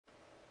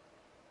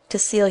To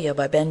Celia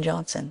by Ben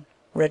Jonson.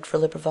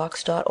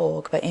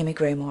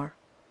 LibriVox.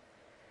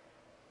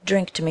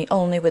 Drink to me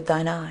only with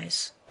thine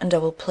eyes, and I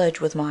will pledge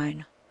with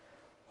mine,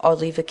 or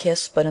leave a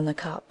kiss but in the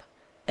cup,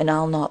 and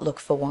I'll not look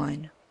for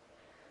wine.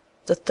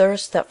 The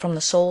thirst that from the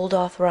soul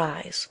doth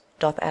rise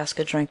doth ask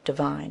a drink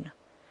divine,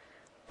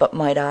 but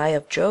might I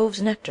of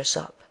Jove's nectar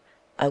sup,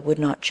 I would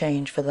not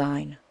change for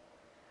thine.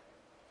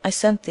 I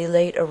sent thee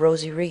late a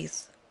rosy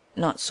wreath,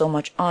 not so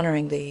much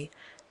honoring thee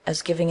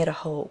as giving it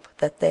a hope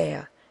that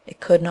there it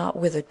could not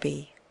withered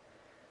be,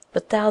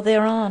 but thou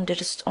thereon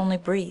didst only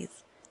breathe,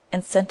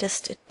 and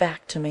sentest it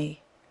back to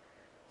me,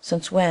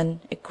 since when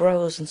it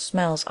grows and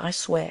smells I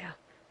swear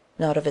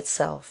not of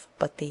itself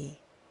but thee.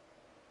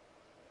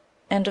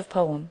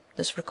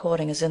 This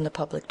recording is in the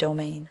public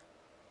domain.